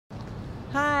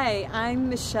Hi, I'm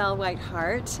Michelle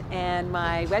Whitehart, and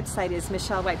my website is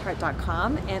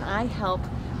michellewhitehart.com, and I help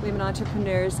women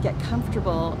entrepreneurs get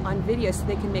comfortable on video so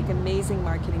they can make amazing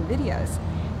marketing videos.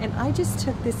 And I just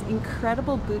took this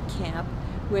incredible boot camp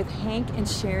with Hank and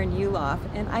Sharon Yuloff,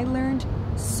 and I learned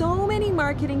so many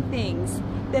marketing things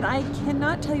that I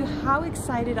cannot tell you how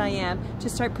excited I am to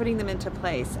start putting them into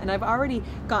place. And I've already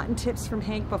gotten tips from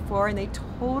Hank before, and they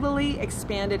totally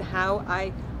expanded how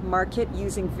I market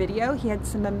using video. He had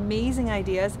some amazing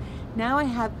ideas. Now I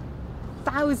have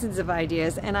thousands of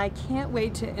ideas, and I can't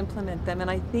wait to implement them.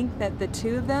 And I think that the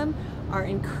two of them are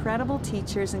incredible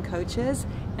teachers and coaches,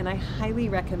 and I highly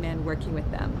recommend working with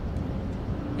them.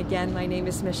 Again, my name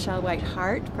is Michelle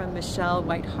Whitehart from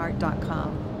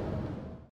michellewhitehart.com.